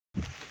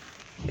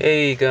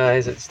Hey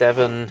guys, it's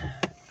Devon.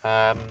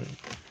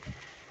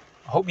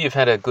 Hope you've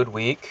had a good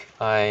week.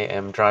 I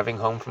am driving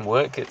home from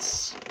work.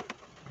 It's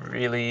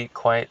really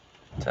quite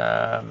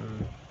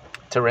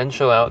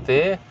torrential out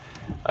there.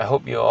 I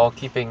hope you're all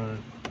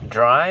keeping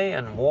dry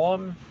and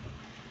warm,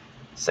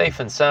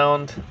 safe and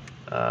sound.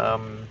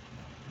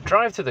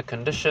 Drive to the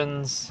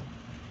conditions.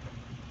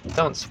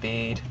 Don't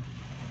speed.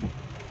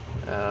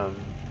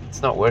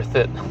 It's not worth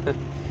it.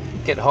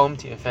 Get home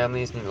to your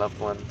families and loved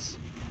ones.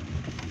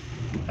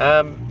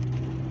 I'm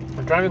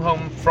driving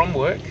home from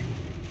work.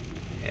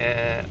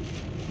 I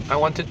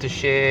wanted to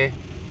share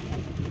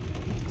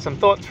some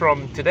thoughts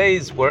from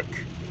today's work,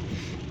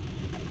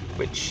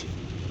 which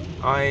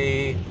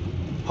I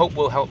hope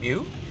will help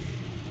you.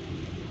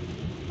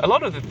 A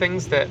lot of the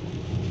things that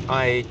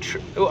a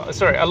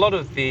lot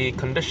of the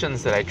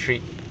conditions that I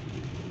treat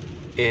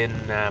in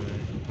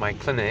my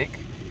clinic,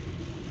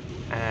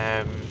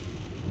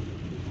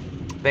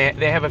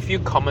 they have a few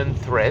common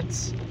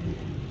threads,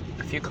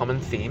 a few common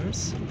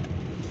themes.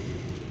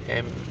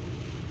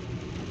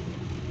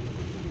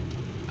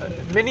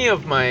 Many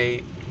of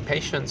my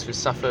patients who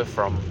suffer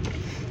from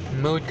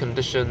mood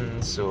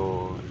conditions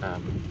or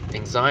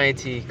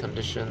anxiety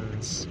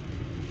conditions,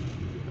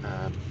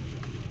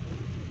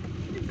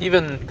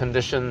 even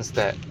conditions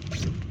that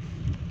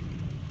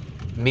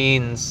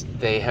means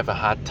they have a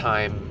hard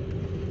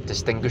time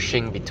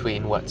distinguishing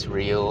between what's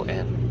real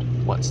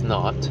and what's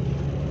not.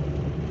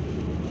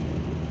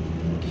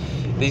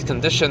 These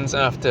conditions,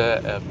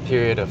 after a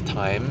period of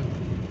time,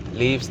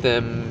 leaves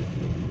them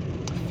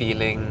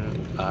feeling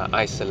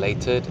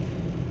isolated.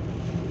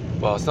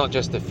 Well, it's not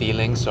just a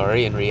feeling,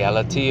 in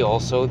reality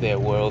also their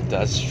world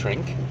does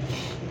shrink.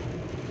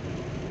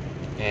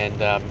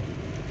 And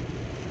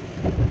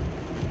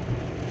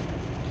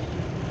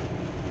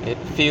it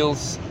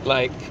feels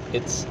like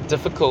it's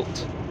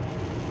difficult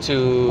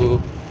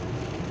to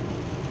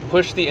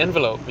push the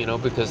envelope,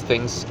 because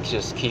things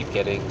just keep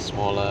getting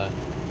smaller.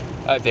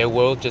 Their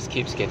world just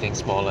keeps getting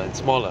smaller and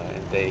smaller,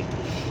 and they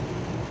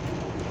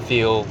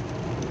feel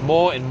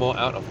more and more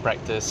out of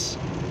practice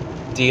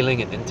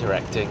dealing and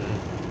interacting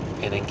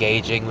and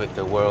engaging with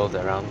the world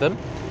around them.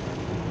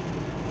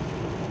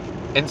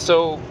 And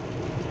so,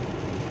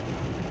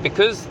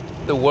 because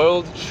the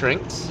world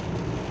shrinks,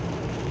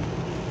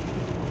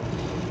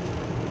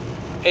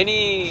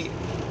 any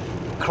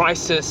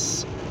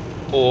crisis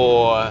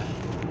or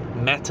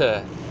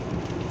matter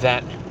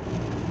that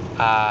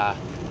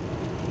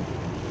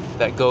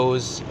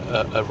goes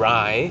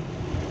awry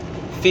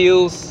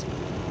feels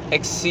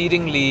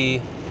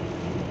exceedingly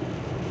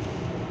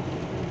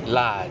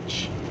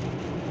large.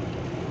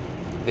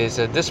 There's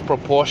a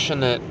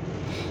disproportionate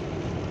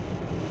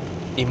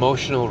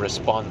emotional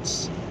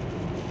response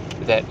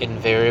that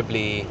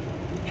invariably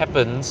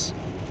happens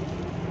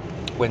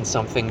when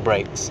something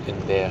breaks in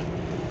their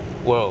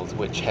world,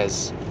 which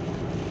has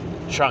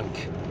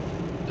shrunk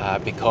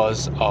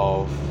because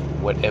of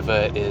whatever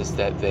it is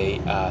that they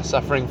are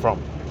suffering from.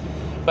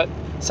 But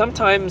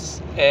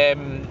sometimes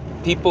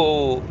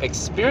people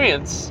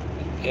experience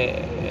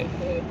a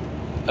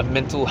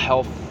mental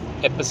health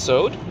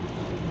episode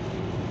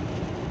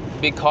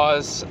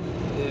because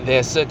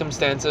their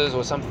circumstances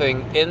or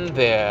something in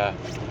their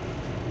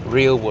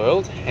real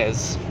world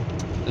has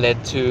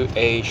led to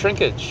a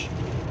shrinkage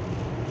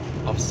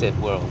of said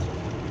world.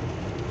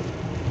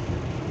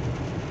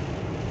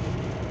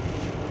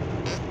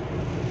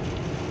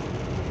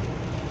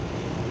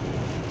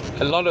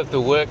 A lot of the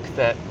work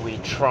that we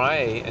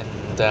try and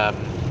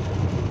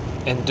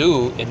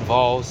do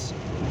involves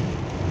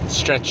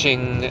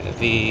stretching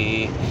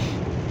the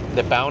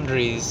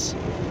boundaries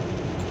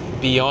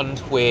beyond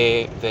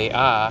where they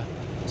are,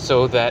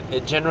 so that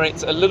it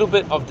generates a little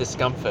bit of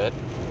discomfort.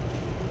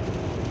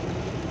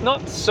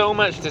 Not so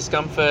much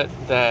discomfort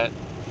that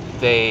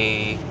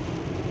they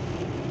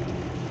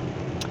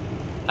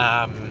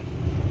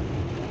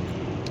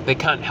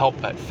can't help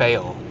but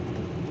fail,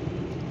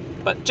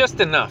 but just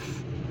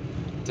enough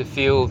to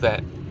feel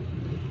that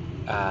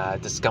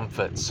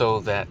discomfort so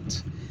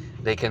that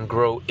they can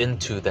grow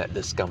into that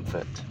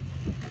discomfort.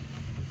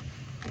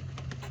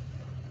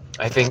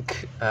 I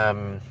think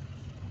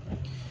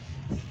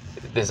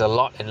there's a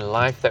lot in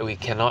life that we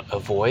cannot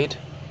avoid,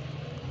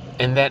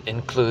 and that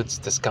includes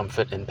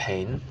discomfort and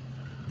pain.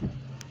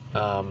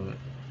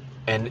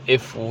 And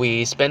if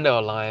we spend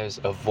our lives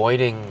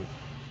avoiding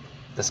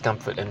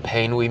discomfort and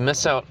pain, we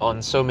miss out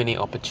on so many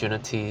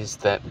opportunities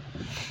that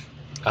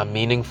are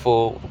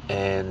meaningful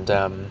and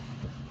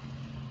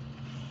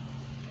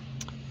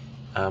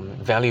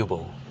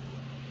valuable.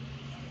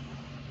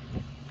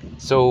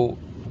 So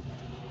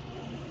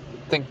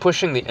I think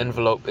pushing the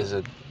envelope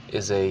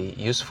is a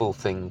useful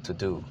thing to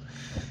do.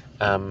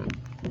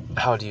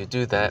 How do you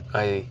do that?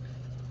 I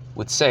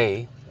would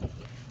say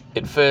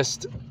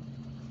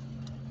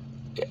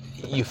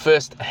you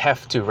first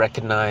have to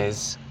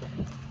recognize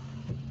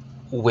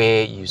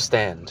where you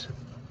stand.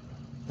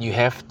 You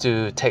have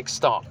to take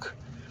stock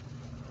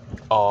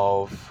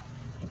of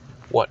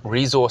what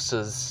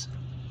resources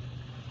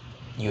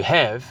you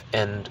have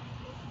and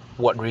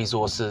what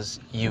resources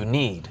you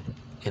need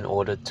in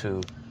order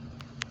to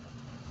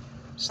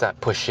start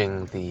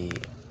pushing the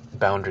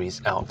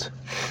boundaries out.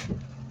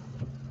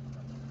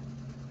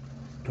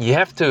 You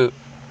have to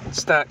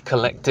start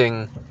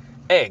collecting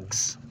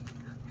eggs.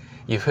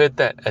 You've heard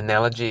that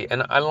analogy,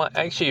 and I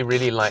actually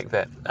really like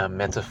that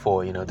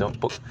metaphor. Don't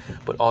put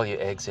all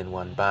your eggs in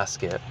one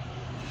basket.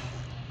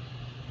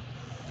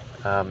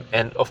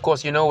 And of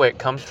course, you know where it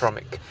comes from.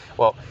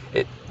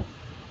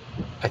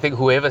 I think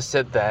whoever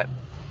said that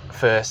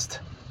first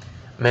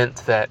meant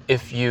that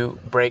if you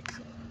break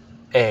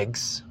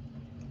eggs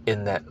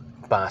in that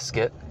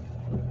basket,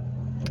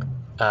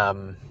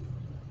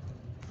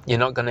 you're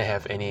not going to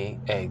have any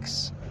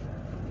eggs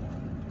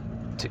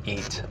to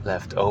eat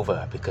left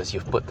over because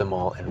you've put them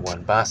all in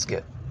one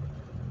basket.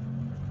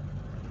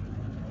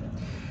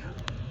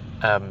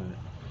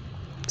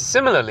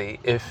 Similarly,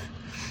 if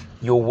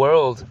your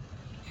world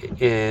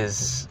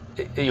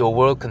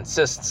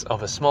consists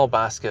of a small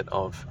basket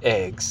of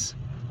eggs,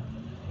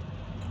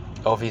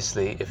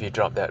 obviously if you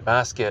drop that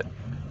basket,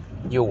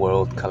 your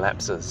world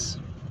collapses.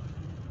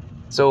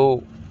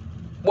 So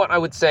what I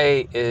would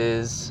say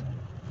is,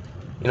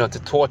 to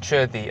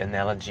torture the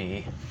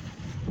analogy,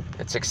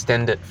 let's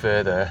extend it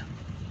further.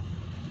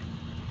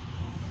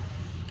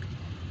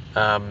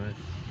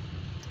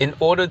 In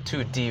order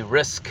to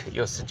de-risk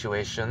your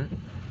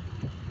situation,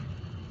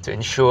 to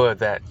ensure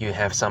that you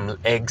have some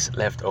eggs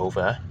left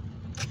over,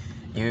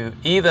 you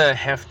either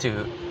have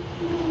to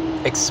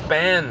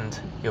expand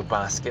your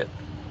basket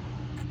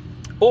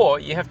or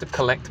you have to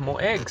collect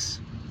more eggs,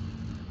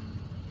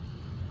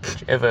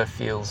 whichever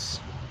feels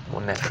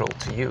more natural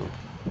to you.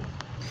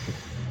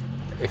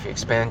 If you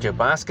expand your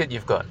basket,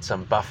 you've got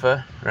some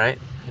buffer, right?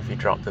 If you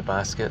drop the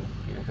basket,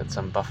 you've got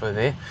some buffer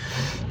there.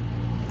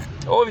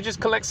 Or if you just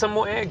collect some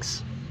more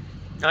eggs.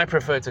 I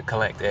prefer to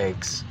collect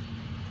eggs.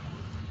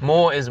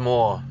 More is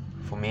more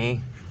for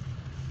me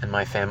and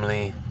my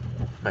family,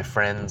 my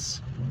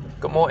friends.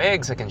 Got more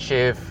eggs I can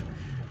share with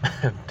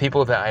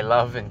people that I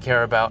love and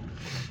care about.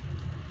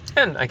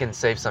 And I can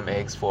save some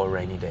eggs for a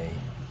rainy day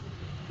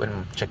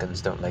when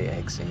chickens don't lay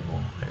eggs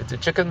anymore. Do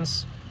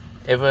chickens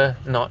ever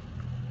not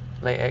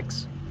lay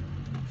eggs?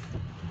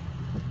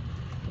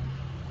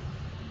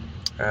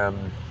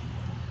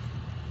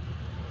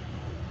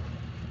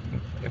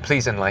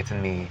 Please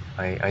enlighten me.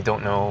 I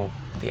don't know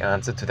the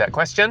answer to that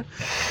question.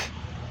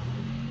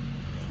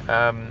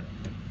 I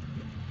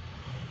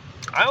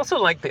also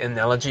like the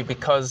analogy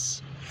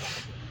because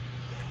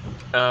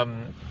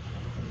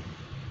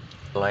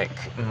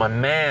like my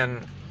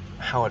man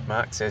Howard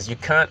Marks says, you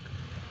can't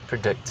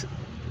predict,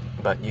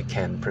 but you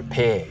can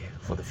prepare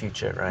for the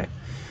future, right?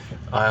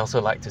 I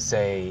also like to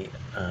say,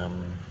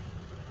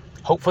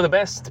 hope for the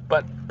best,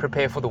 but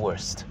prepare for the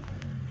worst.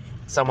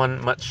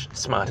 Someone much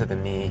smarter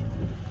than me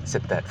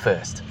said that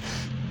first.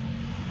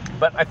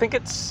 But I think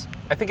it's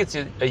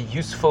a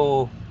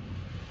useful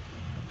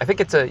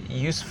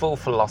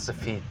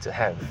philosophy to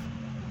have.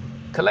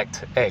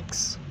 Collect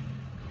eggs.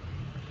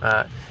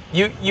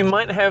 You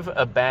might have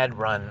a bad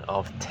run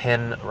of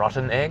 10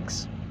 rotten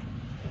eggs,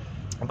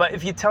 but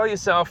if you tell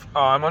yourself,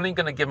 I'm only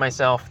going to give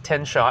myself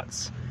 10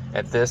 shots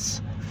at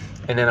this,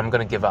 and then I'm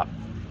going to give up.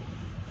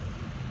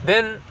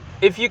 Then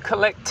if you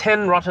collect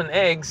 10 rotten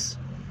eggs,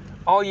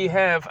 all you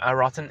have are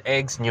rotten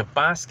eggs in your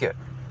basket.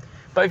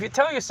 But if you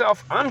tell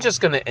yourself, I'm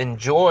just going to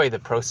enjoy the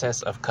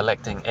process of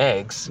collecting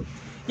eggs,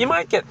 you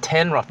might get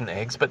 10 rotten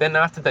eggs, but then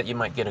after that you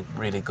might get a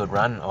really good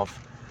run of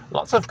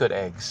lots of good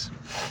eggs.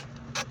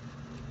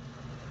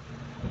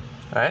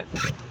 Right?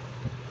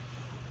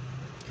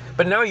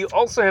 But now you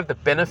also have the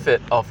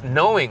benefit of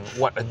knowing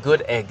what a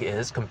good egg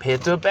is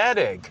compared to a bad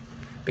egg,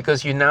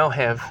 because you now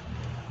have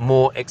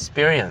more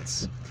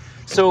experience.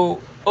 So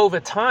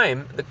over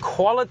time, the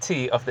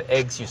quality of the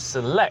eggs you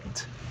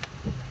select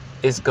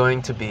is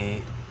going to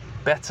be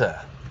better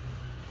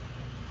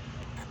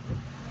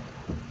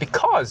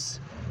because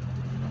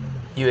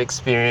you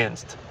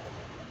experienced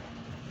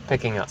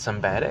picking out some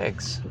bad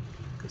eggs.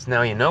 Because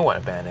now you know what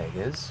a bad egg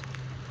is.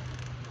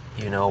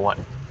 You know what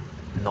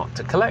not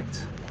to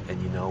collect,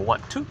 and you know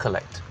what to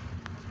collect.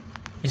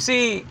 You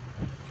see,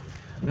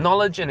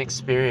 knowledge and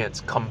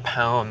experience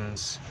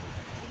compounds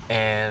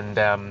and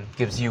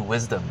gives you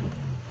wisdom.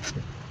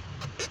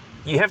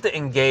 You have to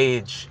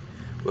engage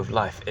with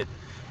life.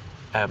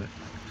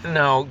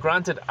 Now,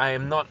 granted, I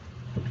am not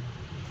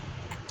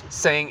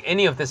saying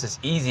any of this is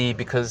easy,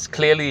 because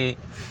clearly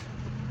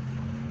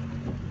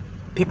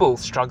people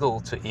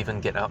struggle to even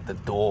get out the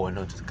door in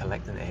order to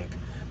collect an egg.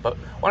 But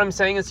what I'm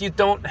saying is you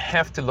don't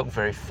have to look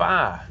very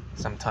far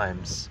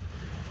sometimes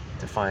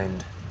to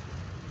find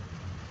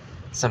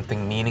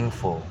something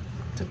meaningful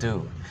to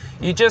do.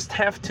 You just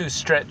have to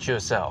stretch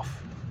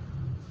yourself.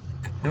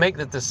 Make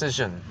the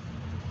decision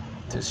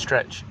to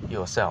stretch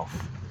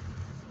yourself.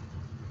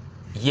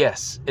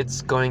 Yes,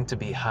 it's going to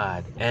be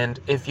hard. And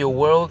if your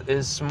world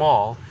is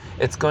small,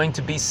 it's going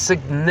to be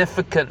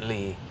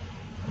significantly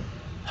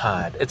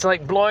hard. It's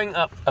like blowing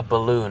up a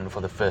balloon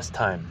for the first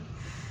time.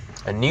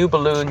 A new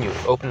balloon, you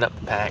open up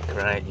the pack,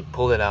 right? You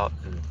pull it out,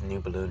 and a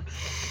new balloon.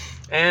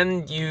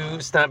 and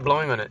you start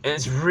blowing on it. And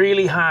it's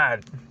really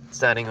hard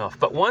starting off.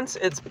 But once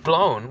it's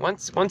blown,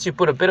 once you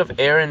put a bit of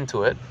air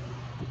into it,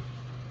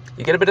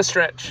 you get a bit of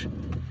stretch,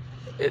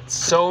 it's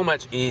so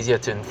much easier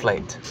to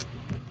inflate.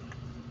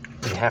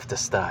 You have to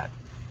start.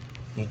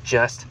 You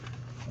just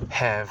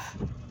have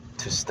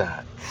to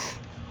start.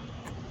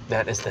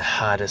 That is the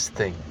hardest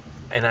thing.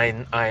 And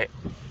I'm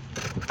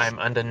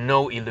under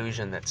no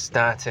illusion that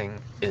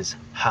starting is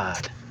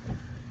hard.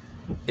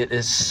 It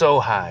is so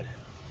hard.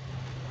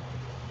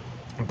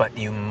 But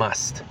you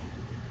must.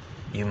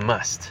 You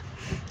must.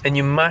 And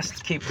you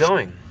must keep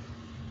going.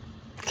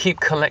 Keep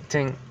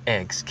collecting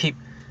eggs. Keep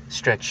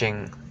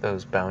stretching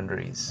those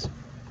boundaries.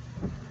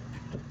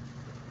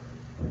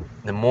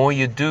 The more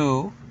you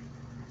do,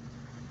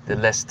 the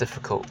less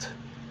difficult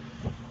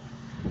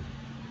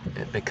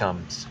it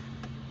becomes.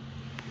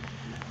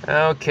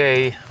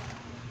 Okay,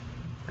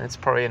 that's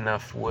probably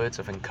enough words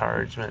of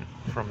encouragement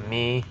from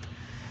me.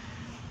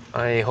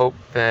 I hope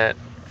that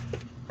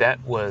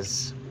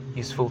was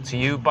useful to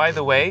you. By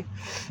the way,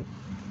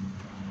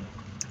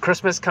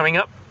 Christmas coming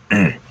up,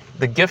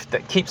 the gift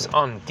that keeps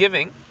on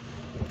giving.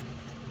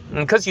 And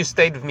because you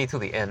stayed with me till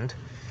the end,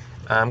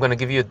 I'm going to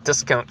give you a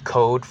discount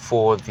code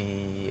for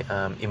the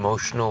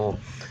emotional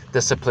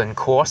discipline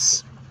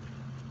course.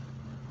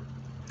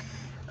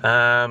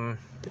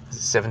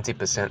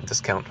 70%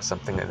 discount or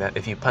something like that.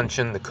 If you punch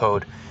in the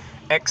code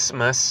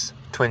XMAS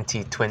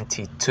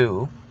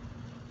 2022,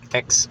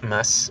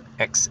 XMAS,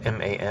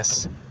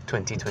 XMAS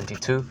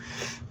 2022,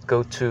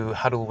 go to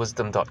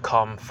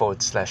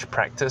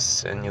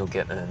huddlewisdom.com/practice and you'll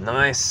get a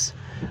nice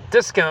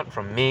discount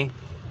from me,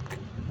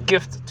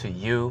 gift to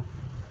you.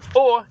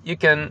 Or you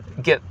can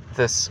get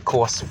this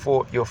course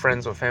for your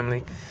friends or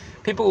family,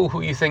 people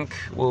who you think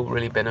will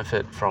really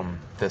benefit from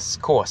this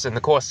course. And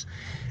the course,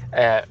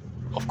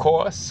 of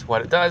course,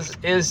 what it does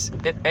is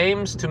it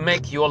aims to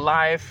make your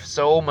life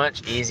so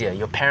much easier,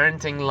 your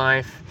parenting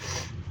life.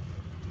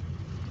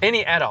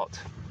 Any adult,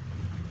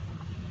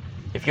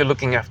 if you're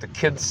looking after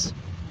kids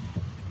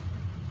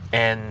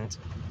and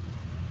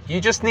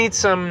you just need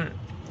some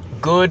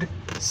good,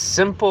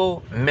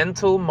 simple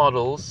mental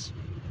models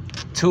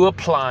to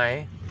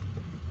apply,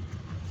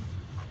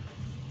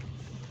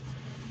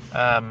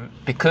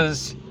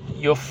 because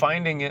you're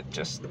finding it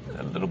just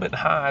a little bit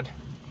hard.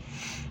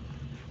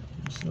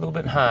 It's a little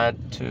bit hard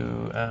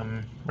to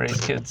raise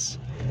kids.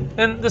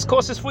 And this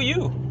course is for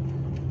you.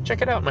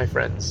 Check it out, my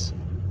friends.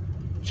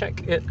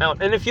 Check it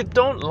out. And if you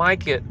don't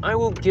like it, I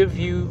will give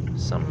you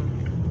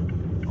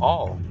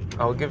I'll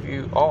give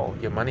you all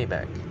your money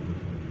back.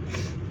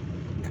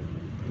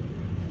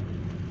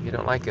 You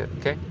don't like it,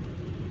 okay?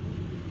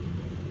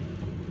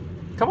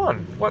 Come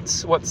on,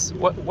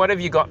 what have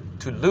you got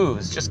to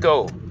lose? Just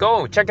go,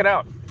 check it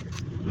out.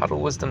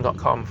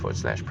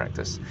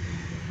 huddlewisdom.com/practice.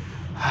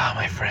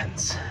 My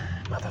friends,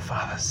 mother,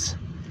 fathers,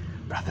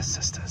 brothers,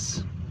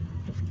 sisters.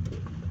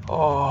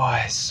 Oh,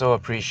 I so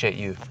appreciate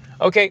you.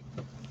 Okay,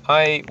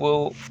 I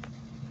will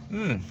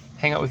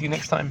hang out with you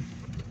next time.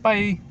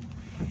 Bye.